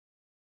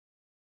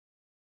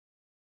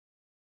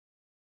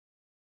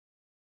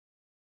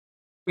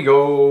we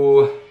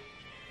go.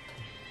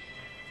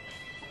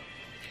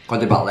 Got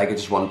the battle like I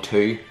just won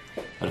 2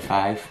 out of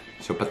 5,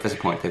 so a bit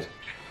disappointed.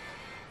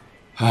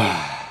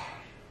 I'm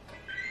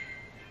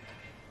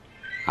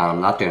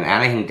not doing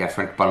anything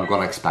different, but I'm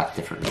going to expect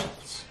different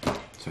results.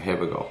 So here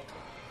we go.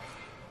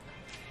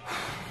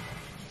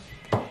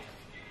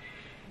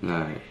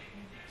 Now,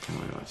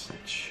 what's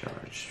that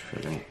charge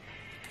really?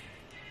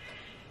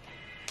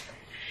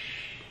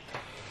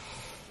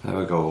 There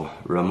we go,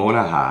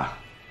 Ramona Ha.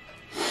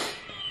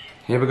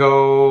 Here we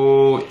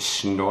go,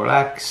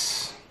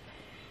 Snorlax.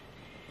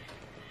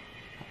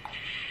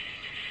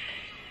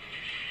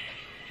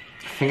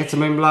 I think it's a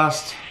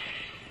Moonblast.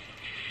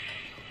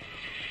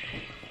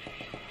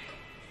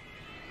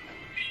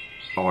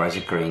 Or is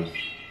it green?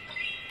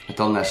 I've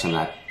done this in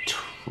that,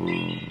 what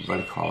do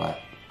you call it?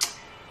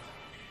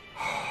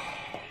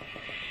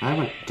 I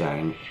went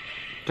down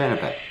a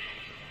bit.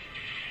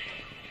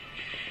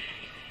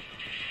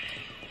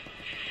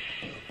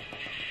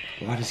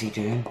 What is he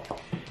doing?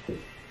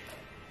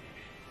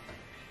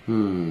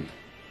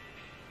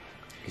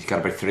 He's got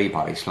about 3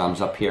 body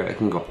slams up here. I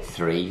can go up to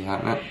 3,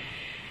 hasn't it?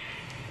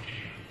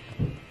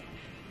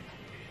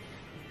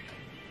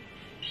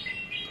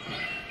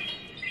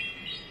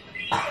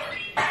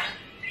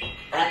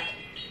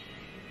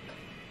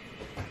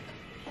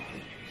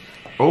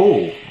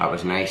 Oh, that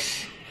was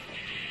nice.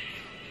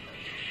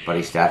 But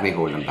he's definitely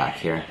holding back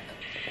here.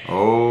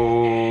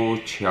 Oh,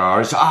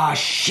 charge. Ah,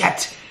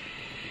 shit!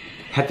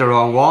 Hit the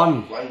wrong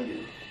one.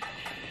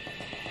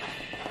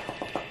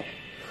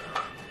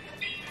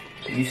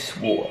 You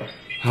swore.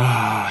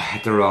 Ah,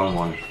 hit the wrong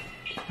one.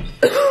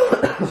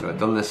 So I've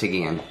done this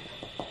again.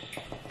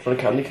 For a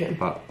candy cane?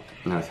 But,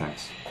 no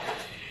thanks.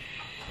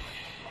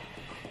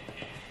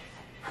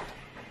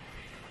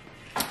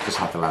 Just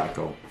have to let it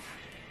go.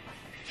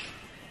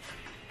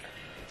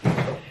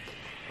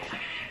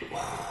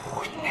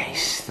 Oh,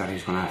 nice. Thought he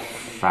was gonna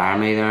fire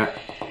me there.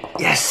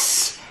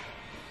 Yes!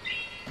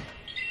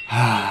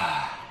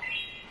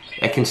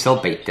 It can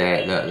still beat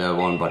the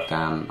one, but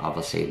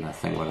obviously I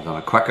think I would have done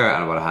it quicker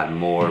and I would have had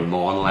more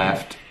Mon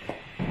left.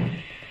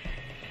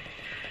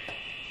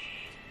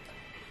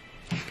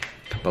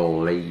 To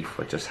believe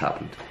what just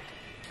happened.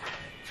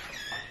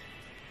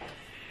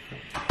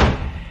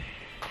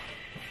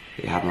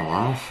 You having a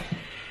laugh?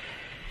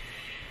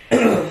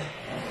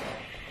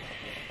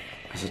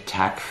 His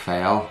attack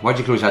fail. Why'd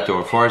you close that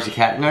door for? Is the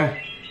cat in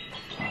there?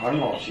 I'm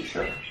not actually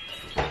sure.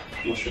 I'm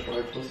not sure why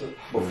I closed it.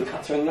 Both the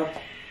cats are in there.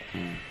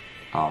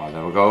 Oh,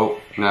 there we go.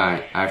 Now,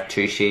 I have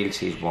 2 shields,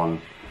 he's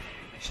 1.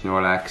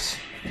 Snorlax.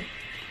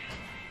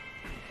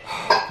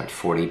 About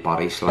 40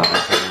 body slams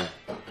here.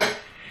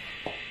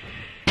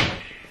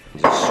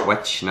 There's a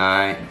switch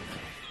now.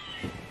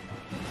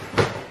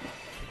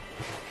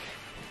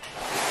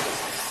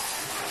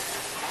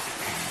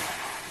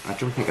 I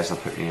don't think this will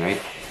put me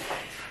right.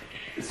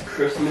 It's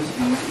Christmas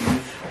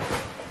Eve.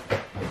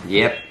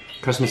 Yep,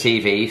 Christmas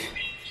Eve Eve.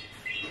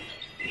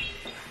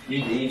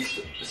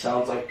 Eve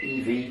sounds like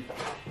EV.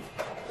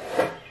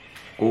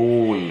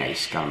 Oh,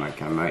 nice. Got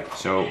him out.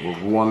 So,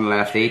 we've 1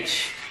 left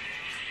each.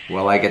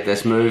 Will I get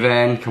this move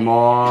in? Come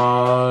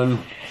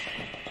on.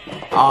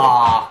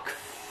 Ah,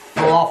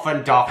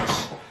 fluffing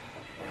ducks.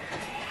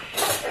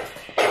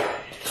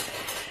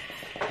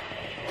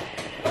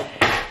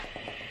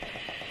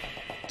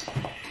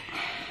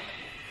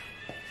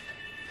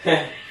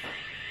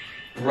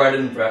 Bread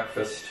and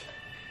breakfast.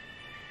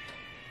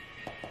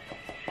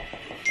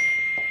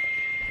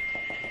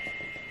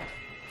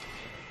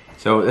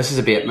 So this is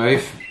a bait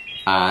move.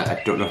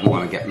 I don't know if I'm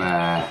going to get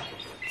my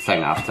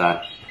thing after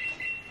that.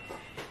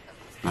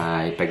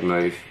 My big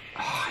move.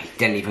 Oh, he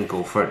didn't even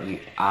go for it, you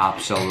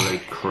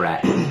absolute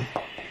crap.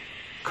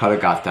 Could have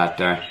got that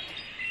there.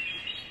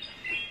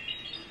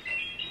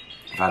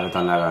 If I'd have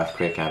done that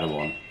earthquake, I'd have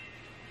won.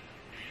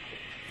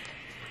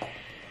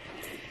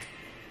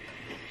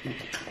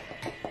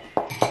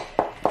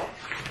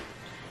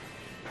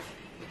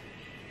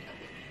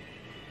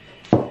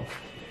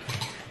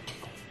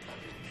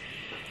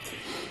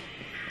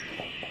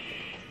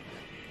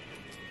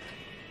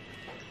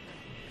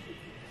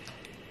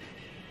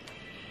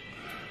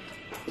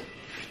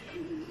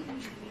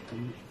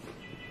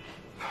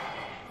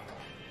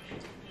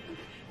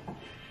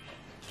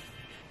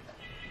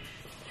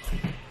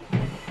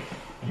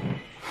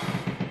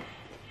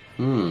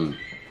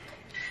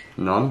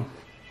 None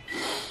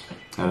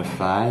out of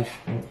 5.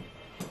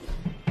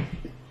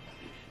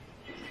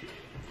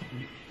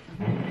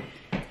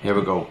 Here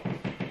we go.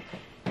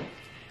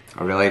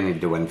 I really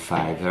need to win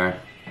 5 there.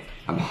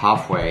 I'm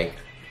halfway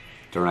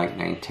to rank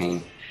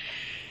 19.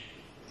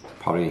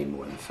 Probably need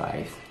more than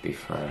 5 to be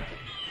fair.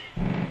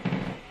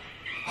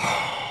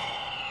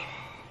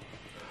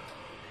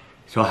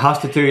 So I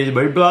have to do the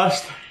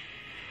Moonblast.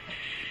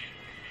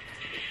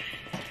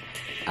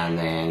 And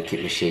then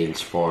keep my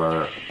shields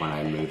for when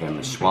I move in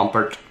with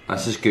Swampert.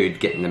 This is good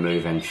getting the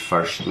move in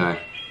first now.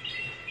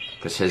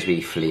 Because his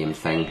wee flame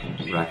thing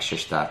wrecks your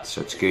stats,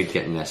 so it's good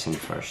getting this in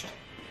first.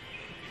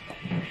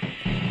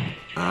 And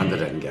I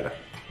didn't get it.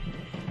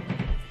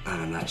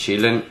 And I'm not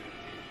shielding.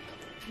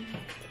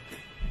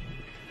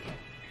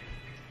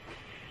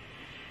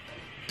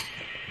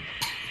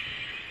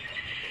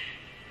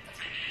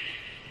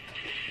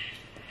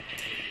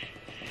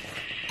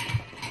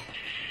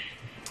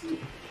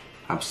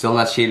 I'm still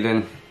not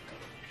shielding.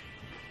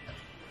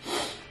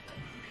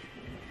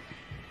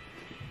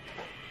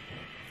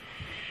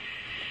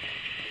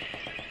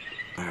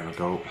 There we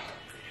go.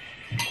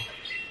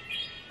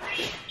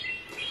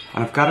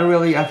 And I've got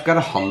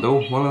a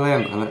Hondo, one of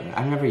them, and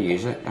I never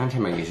use it.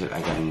 Anytime I use it,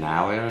 I get a nail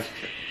out of it.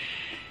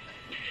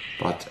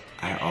 But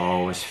I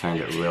always find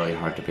it really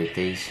hard to beat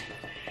these.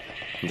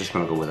 I'm just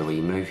going to go with a wee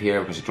move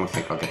here because I don't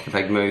think I'll get the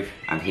big move,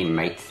 and he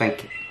might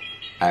think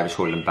I was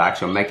holding back,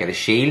 so I might get a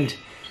shield,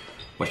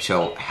 which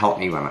will help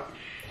me win it.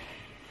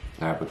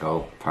 There we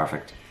go,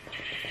 perfect.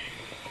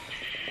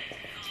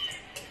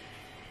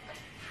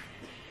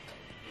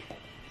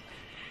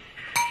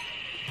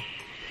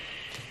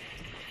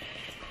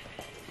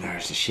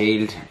 There's the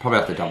shield. Probably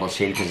have the double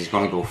shield because he's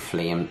going to go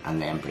flame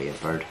and then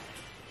brave bird.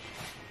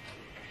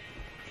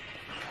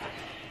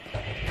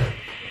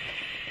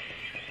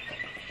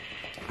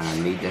 I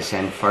need this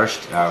in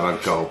first. There we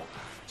go.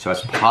 So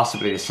it's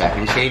possibly the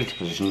second shield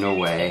because there's no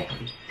way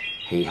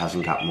he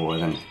hasn't got more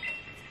than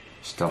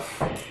stuff.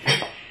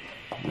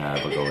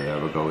 There we go, there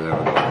we go, there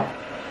we go.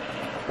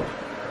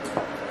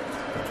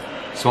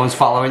 Someone's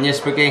following you,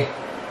 Spooky.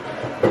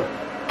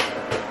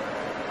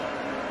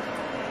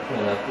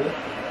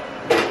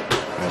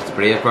 There's the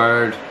brave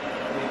bird.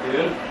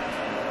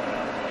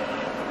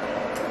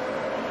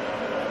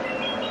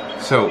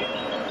 So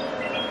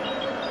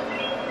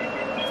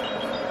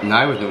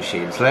now with no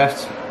shields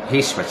left,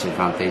 he switched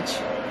advantage,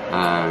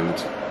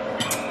 and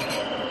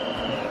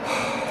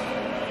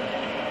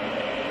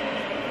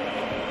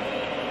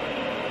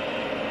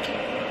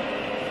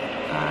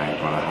I'm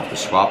gonna have to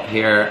swap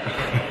here.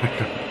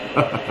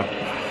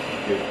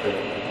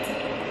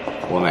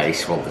 One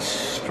ace will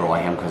destroy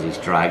him because he's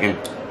dragging,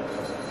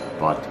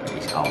 but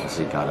he's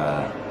obviously got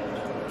a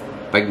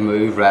big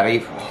move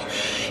ready. Oh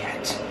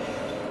shit!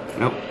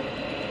 Nope.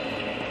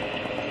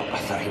 I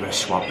thought he would have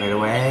swapped right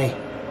away.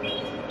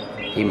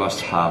 He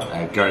must have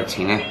a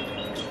Giratina.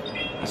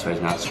 That's why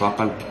he's not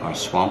swapping. Or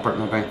Swampert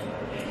maybe.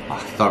 Oh, I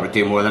thought we'd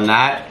do more than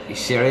that. Are you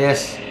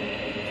serious?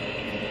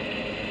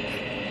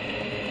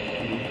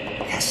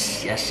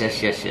 Yes, yes,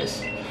 yes, yes,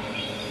 yes.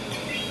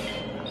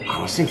 I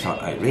honestly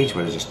thought Outrage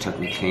would have just took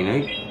me clean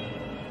out.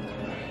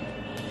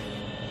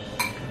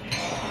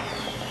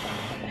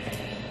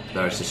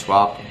 There's the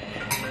swap.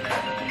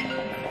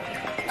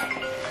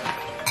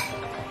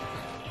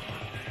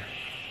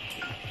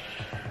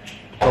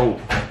 Oh.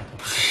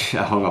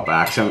 I hung up by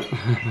accident.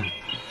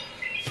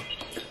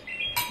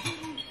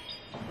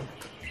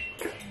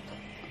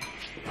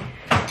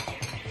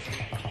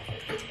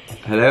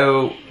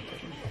 Hello.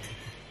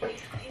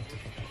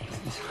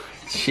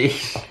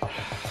 Jeez.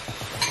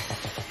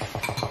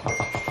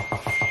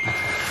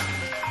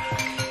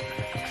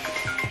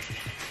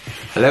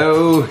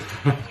 Hello.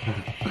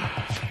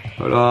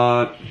 Hold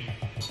on.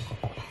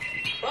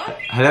 What?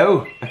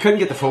 Hello. I couldn't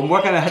get the phone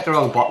working. I hit the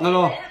wrong button and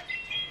all.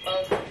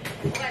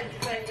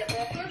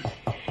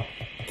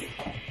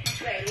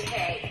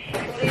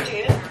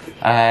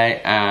 I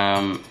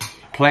am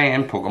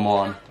playing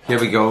Pokemon. Here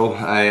we go.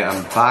 I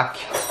am back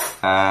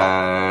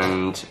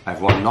and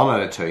I've won none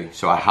out of two,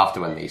 so I have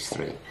to win these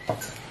three.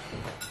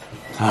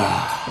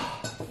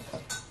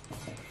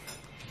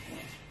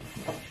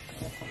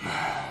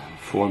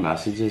 4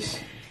 messages.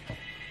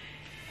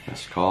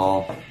 This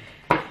call.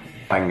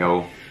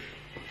 Bingo.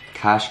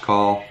 Cash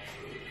call.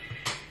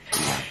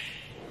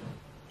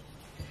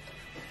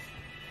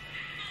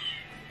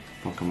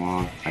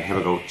 Pokemon. Right, here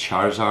we go.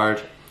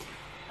 Charizard.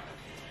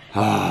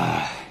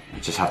 I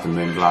just have to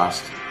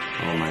Moonblast.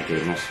 Oh my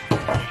goodness.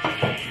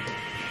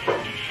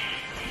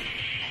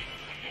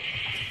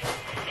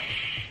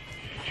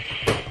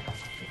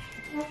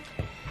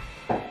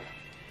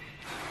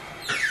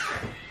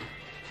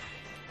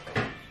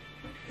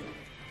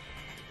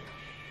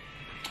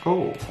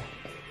 Oh.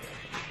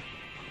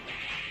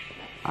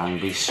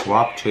 And we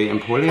swap to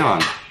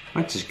Empoleon,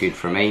 which is good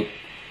for me.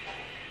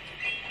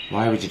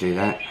 Why would you do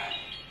that?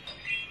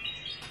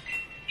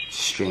 It's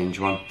a strange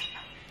one.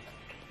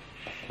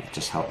 That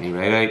just helped me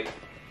right out.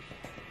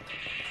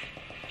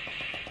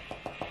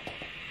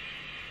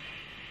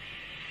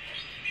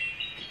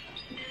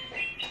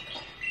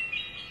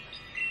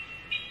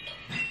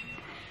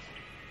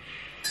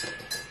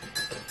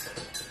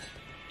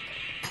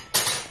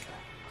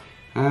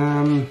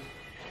 I'm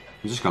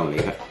just gonna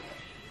leave it.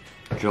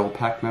 Drill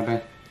pack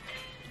maybe.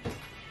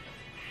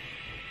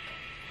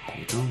 How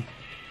you doing?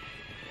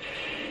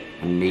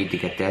 I need to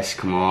get this,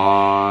 come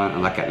on.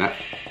 I'm not getting it.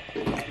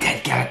 I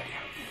did get it.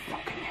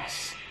 Fucking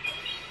yes.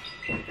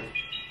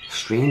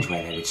 Strange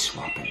why they would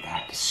swap it.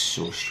 That is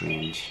so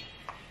strange.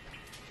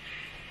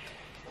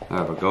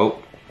 There we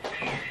go.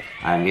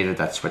 I needed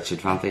that switch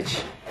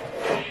advantage.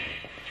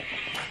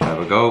 There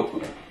we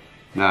go.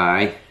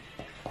 Now,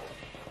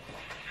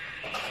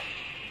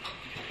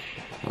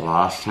 the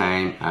last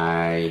time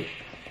I'm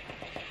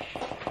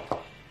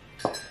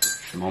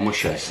almost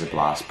sure this is a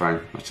Blast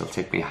Burn, which will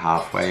take me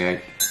halfway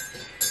out.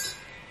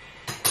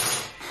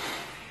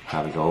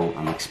 There we go.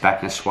 I'm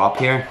expecting a swap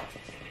here.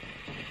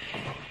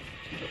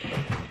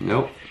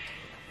 Nope.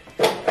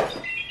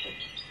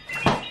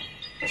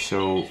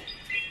 so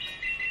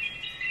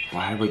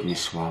why wouldn't you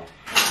swap?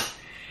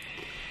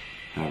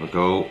 There we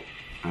go.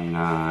 And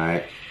now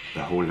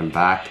they're holding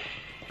back.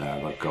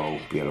 There we go.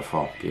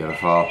 Beautiful,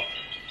 beautiful.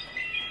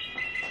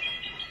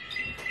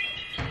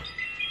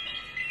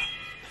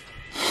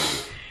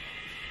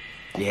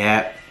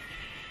 Yeah.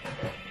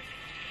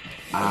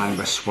 And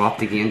we're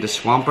swapped again to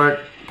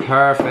Swampert.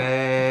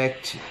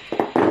 Perfect.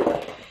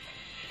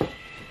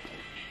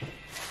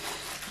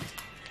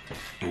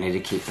 I need to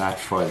keep that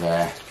for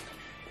the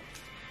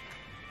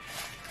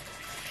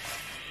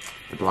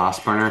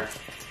blast burner.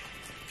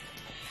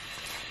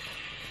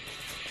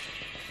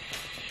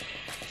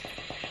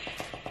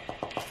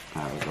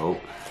 There we go.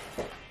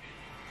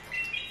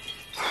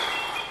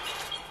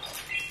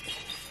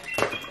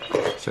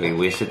 So he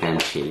wasted them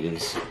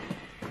shields.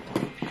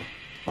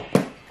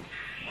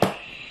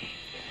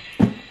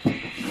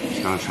 He's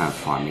gonna try and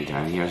farm me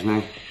down here,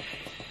 isn't he?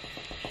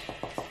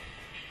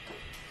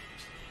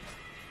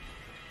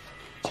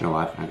 Do you know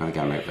what? I'm gonna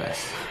get him out of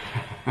this.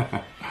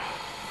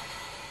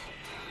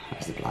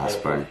 There's the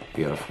blast burn.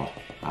 Beautiful.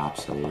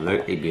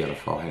 Absolutely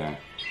beautiful here.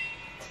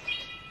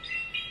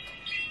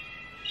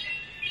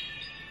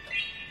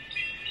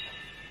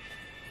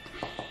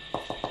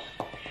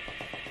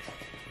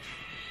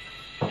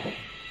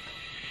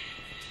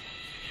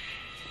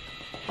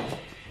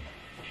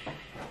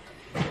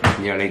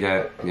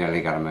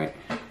 Nearly got him out.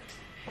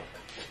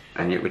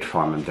 I knew it would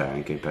farm him down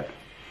a good bit.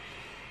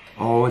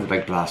 Oh, the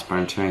big blast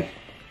burn to me.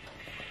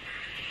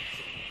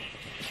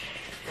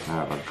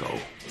 There we go.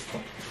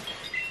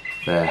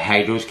 The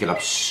Hydros get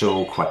up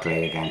so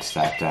quickly against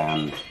that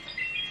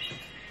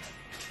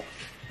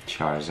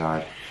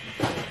Charizard.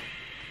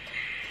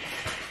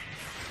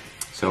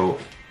 So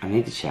I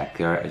need to check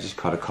there. I just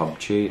caught a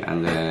Cubchoo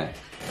and the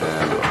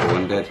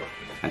Owen did.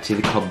 And see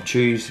the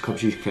Cubchoos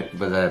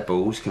with the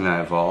bows can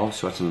now evolve,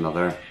 so it's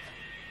another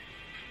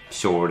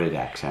sorted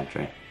X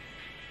entry.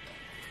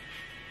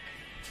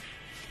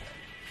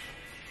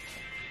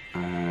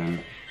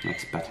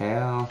 Next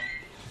Battle.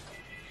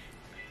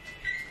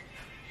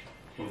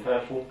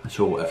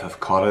 So if I've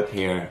caught it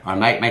here, I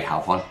might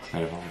have one.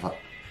 Might have it.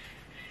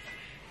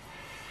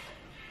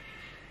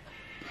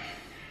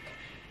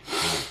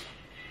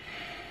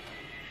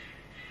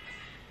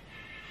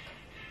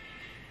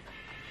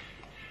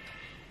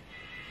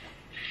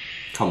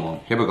 Come on,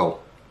 here we go.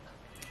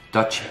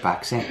 Dutch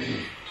vaccine.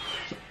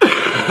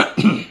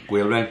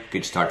 Wheelring,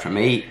 good start for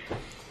me.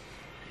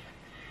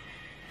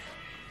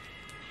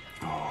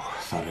 Oh,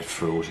 I thought it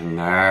froze in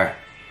there.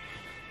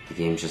 The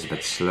game's just a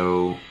bit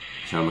slow.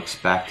 So I'm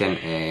expecting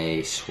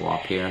a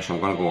swap here. So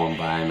I'm going to go on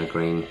by my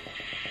green.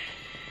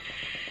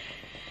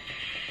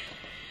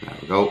 There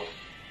we go.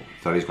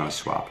 Thought he was going to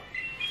swap.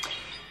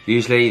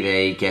 Usually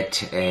they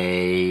get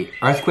a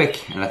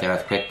earthquake and let the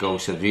earthquake go,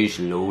 so they use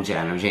loads of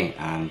energy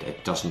and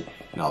it doesn't,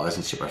 well, it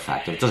isn't super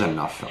effective. It does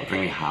enough, it'll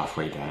bring you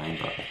halfway down,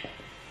 but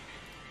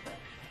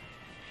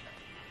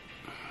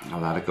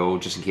I'll let it go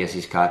just in case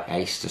he's got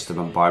ice just to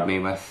bombard me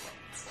with.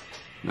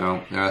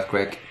 No, the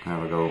earthquake, there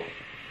we go.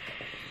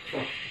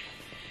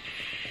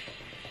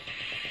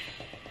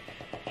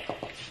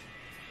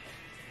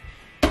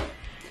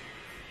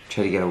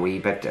 Try to get a wee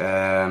bit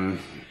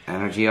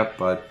energy up,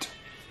 but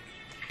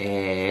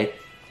there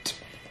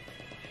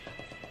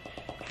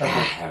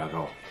we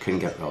go. Couldn't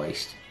get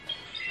released.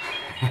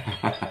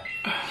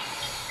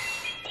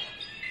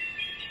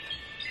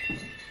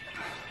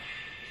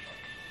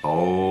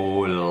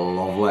 Oh,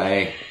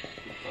 lovely.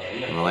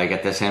 Will I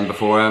get this in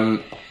before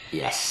him?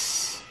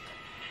 Yes.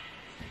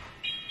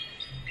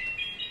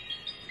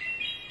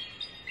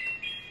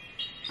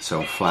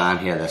 So I'm flying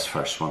here this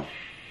first one.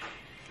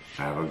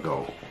 There we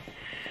go.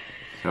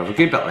 So I have a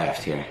good bit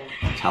left here.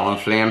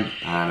 Talonflame,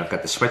 and I've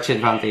got the switch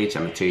advantage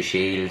and my 2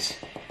 shields.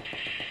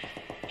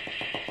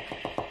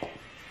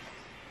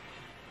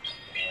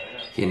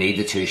 You need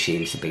the 2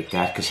 shields to beat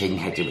that because he can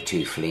hit you with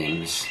 2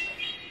 flames.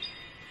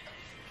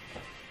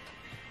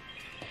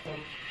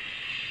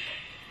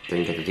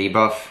 Didn't get the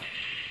debuff,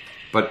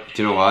 but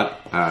do you know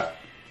what? I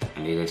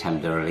needed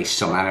him to release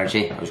some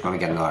energy. I was going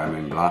to get another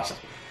Moonblast.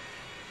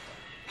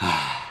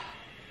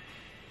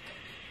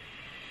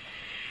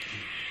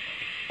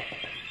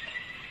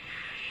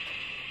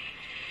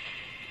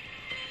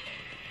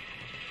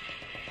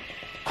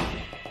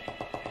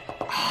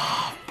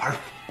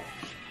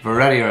 I've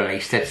already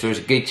released it, so there's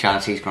a good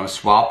chance he's going to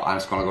swap and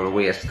it's going to go to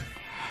waste.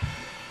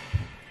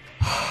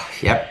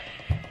 Yep.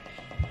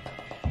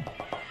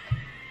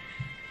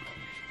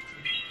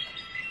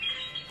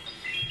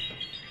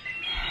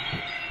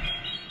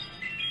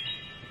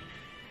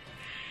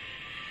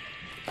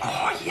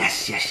 Oh,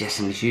 yes,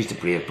 and he's used the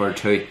Brave Bird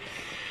too.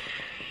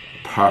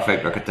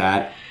 Perfect, look at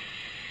that.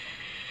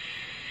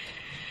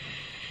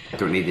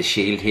 Don't need the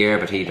shield here,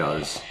 but he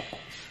does.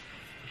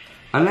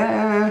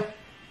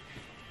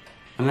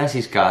 Unless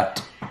he's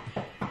got...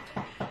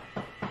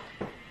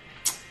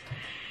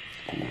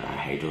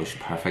 Hydro's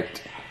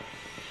perfect.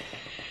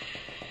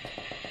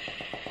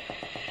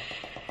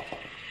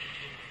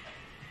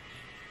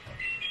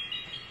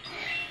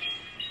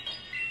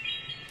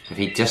 If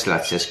he just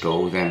lets this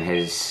go, then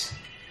his...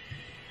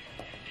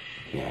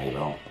 Yeah, he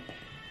will.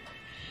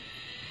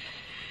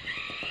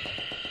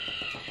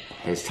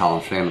 His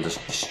Talonflame will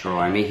just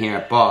destroy me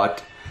here,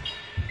 but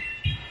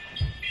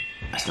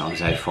as long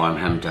as I farm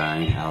him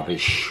down, I'll be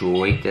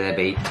sweet to the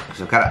beat.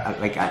 Because I've got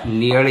like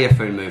nearly a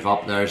full move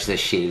up. There's the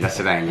shield. That's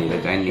what I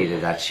needed. I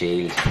needed that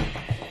shield.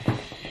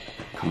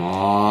 Come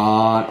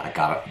on. I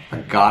got it. I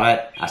got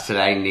it. That's what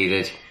I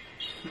needed.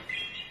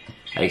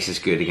 Ice is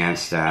good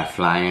against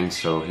flying,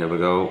 so here we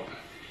go.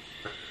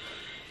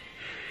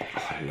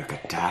 Oh, look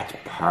at that.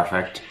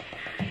 Perfect.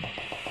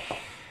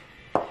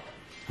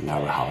 And there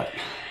we have it.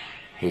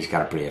 He's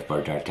got a Brave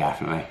Bird there,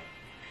 definitely.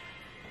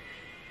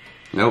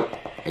 Nope.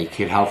 He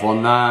could have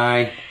one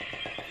now.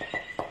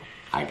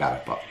 I got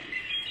it, but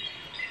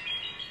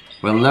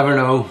we'll never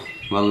know.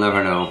 We'll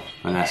never know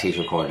unless he's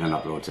recording and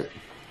uploads it.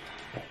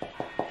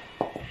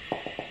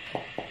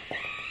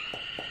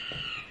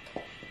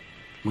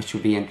 Which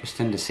would be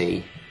interesting to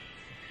see.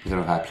 I don't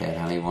know if I played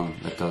anyone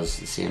that does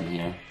the same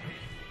here.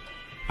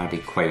 That'd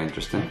be quite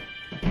interesting.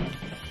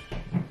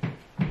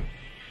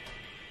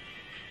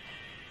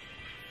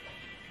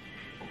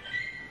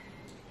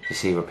 To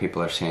see what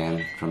people are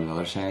saying from the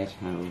other side.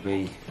 It will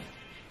be...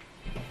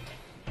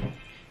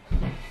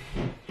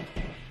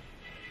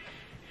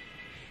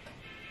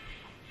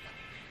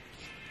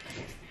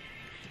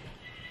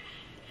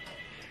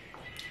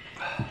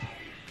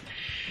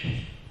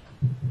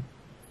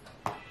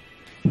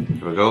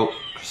 Here we go.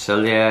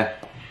 Cresselia.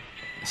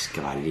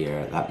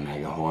 Escavalier. That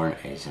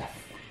Megahorn is a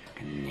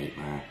fucking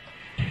nightmare.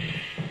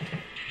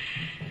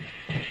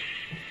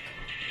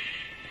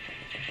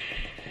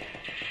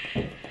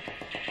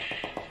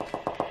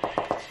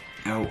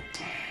 Oh.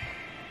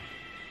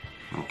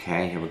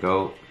 Okay, here we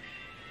go.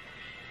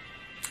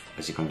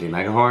 Is he going to do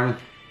Megahorn?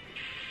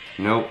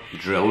 Nope.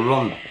 Drill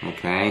Run.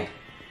 Okay.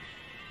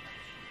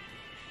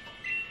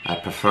 I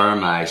prefer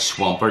my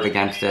Swampert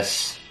against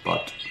this,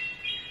 but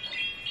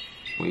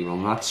we will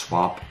not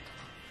swap.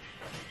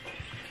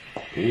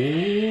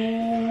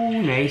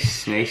 Ooh,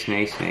 nice, nice,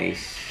 nice,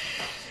 nice.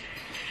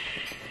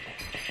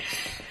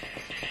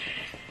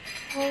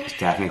 He's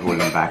definitely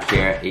holding back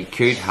here. He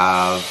could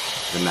have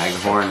the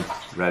Megahorn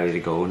ready to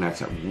go. Now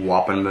it's a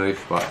whopping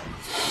move, but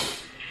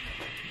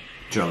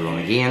Drill Run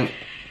again.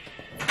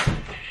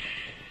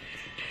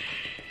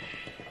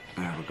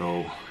 There we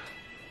go.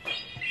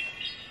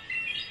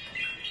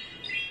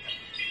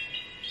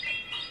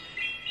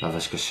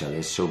 This Cresselia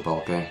is so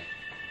bulky.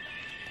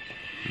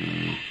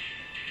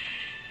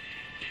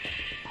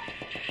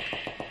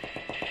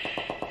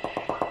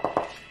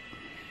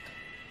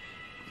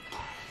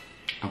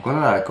 I'm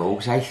gonna let it go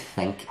because I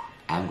think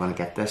I'm gonna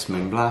get this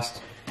Moonblast.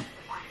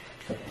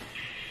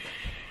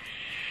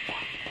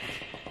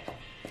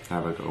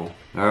 There we go.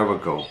 There we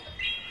go.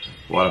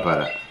 What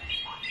about it?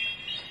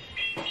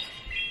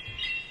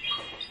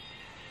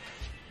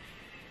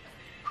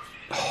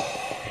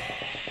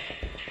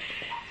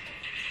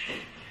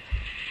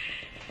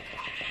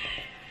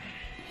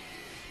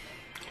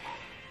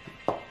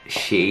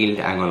 Shield.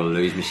 I'm going to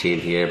lose my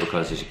shield here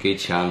because there's a good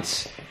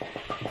chance.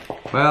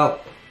 Well,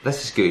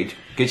 this is good.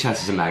 Good chance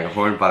it's a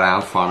Megahorn, but I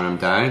am farming him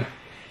down.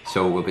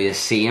 So we'll be the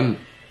same,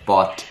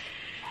 but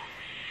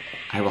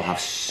I will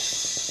have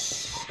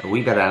a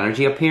wee bit of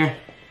energy up here.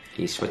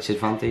 Switch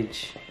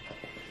advantage.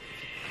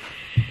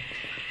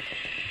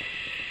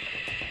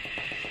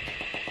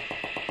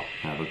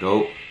 There we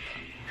go.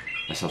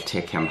 This will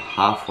take him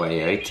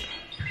halfway out.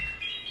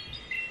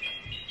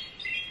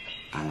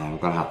 And then we're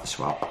going to have to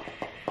swap.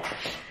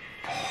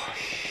 Oh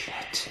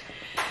shit.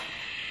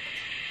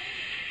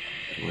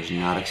 Was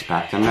not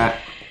expecting that.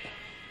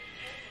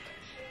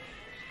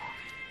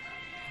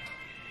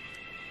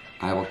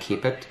 I will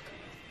keep it.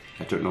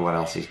 I don't know what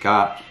else he's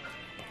got.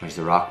 There's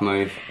the rock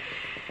move.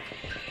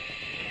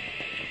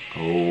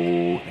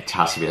 Oh, it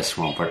has to be a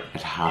Swampert.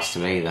 It has to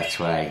be. That's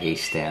why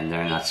he's staying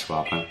there and not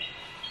swapping.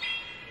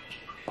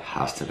 It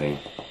has to be.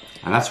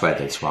 And that's why I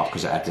did swap,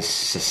 because I had this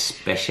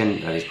suspicion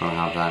that he's going to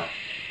have that.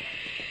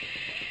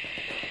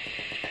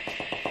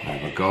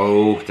 There we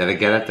go. Did I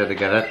get it? Did I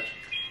get it?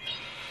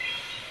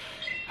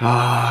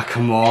 Ah,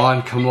 come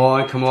on, come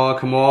on, come on,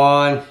 come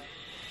on.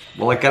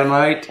 Will I get him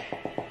out?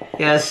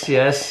 Yes,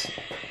 yes.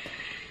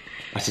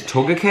 That's a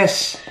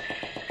Togekiss.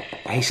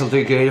 Ice will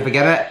do good if I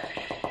get it.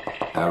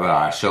 There we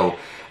are. So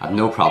I have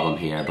no problem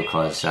here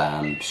because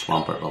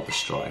Swampert will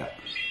destroy it.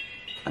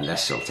 And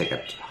this will take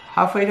it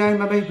halfway down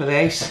maybe with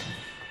Ice.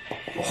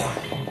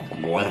 Oh,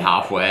 more than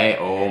halfway.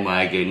 Oh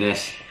my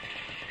goodness.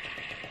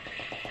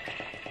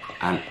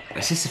 And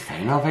is this the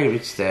final? Have I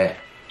reached the...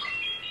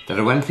 Did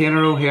I win 3 in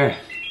a row here?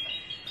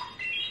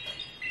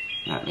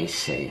 Let me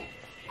see.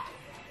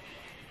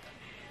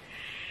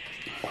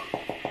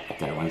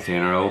 Did I win 3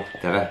 in a row?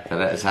 Did I? Did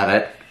I? Is that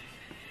it?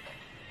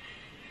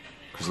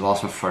 Because I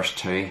lost my first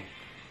 2.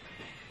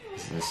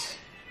 Is this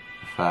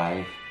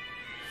 5?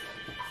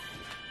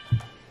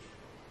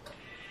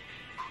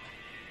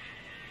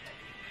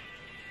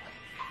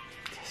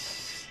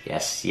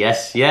 Yes,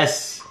 yes,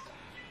 yes!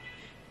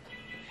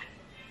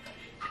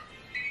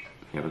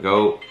 Here we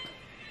go.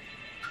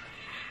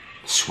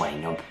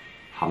 wind up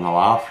having a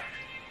laugh.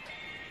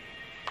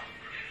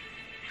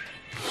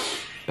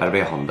 Better be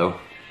a hundo.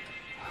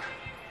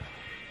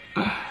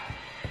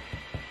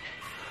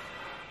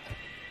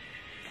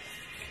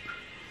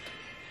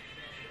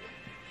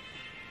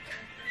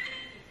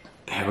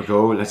 There we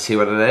go, let's see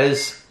what it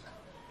is.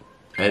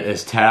 It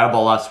is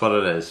terrible, that's what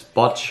it is,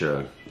 but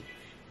sure.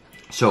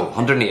 So,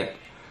 108,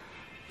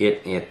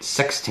 8, 8,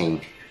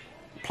 16,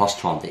 plus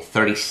 20,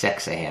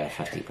 36 ahead of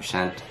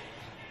 50%.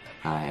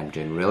 I am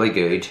doing really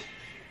good,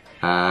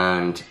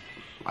 and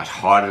I'd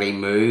hardly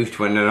moved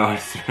when an hour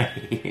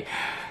 3.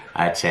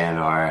 I'd say an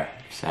hour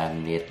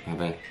 7, 8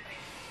 maybe.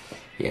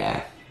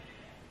 Yeah.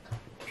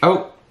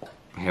 Oh,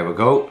 here we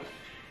go.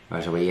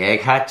 There's a wee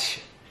egg hatch.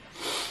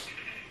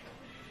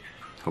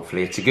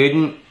 Hopefully it's a good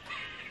one.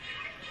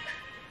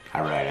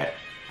 I read it.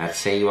 Let's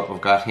see what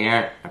we've got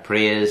here.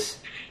 Appraise.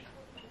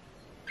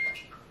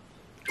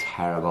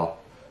 Terrible.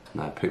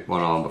 Now put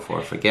one on before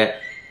I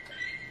forget.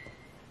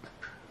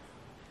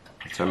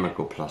 I'll turn my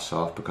Go Plus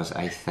off because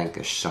I think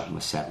there's something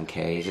with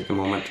 7Ks at the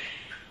moment.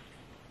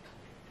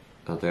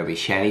 There'll be a wee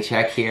shiny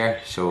check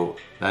here, so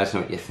let us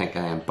know what you think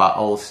of them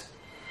battles.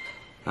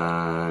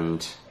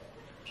 And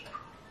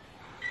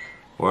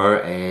where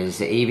is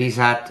the Eevees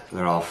at?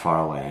 They're all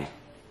far away.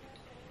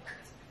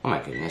 Oh my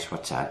goodness,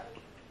 what's that?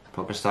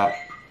 Pokestop.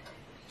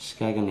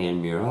 Skegnale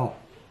mural.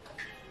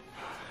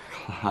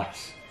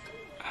 Class.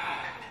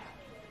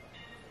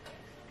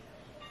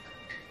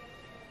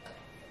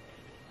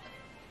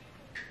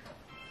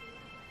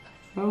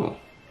 Oh.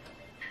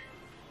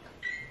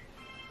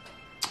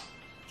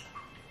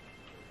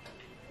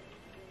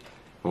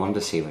 I wanted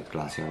to see what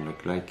Glaceon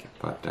looked like,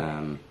 but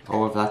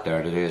oh, I've that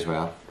there to do as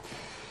well.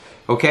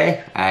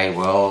 Okay, I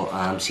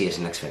will see you in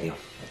the next video.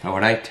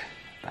 Alright.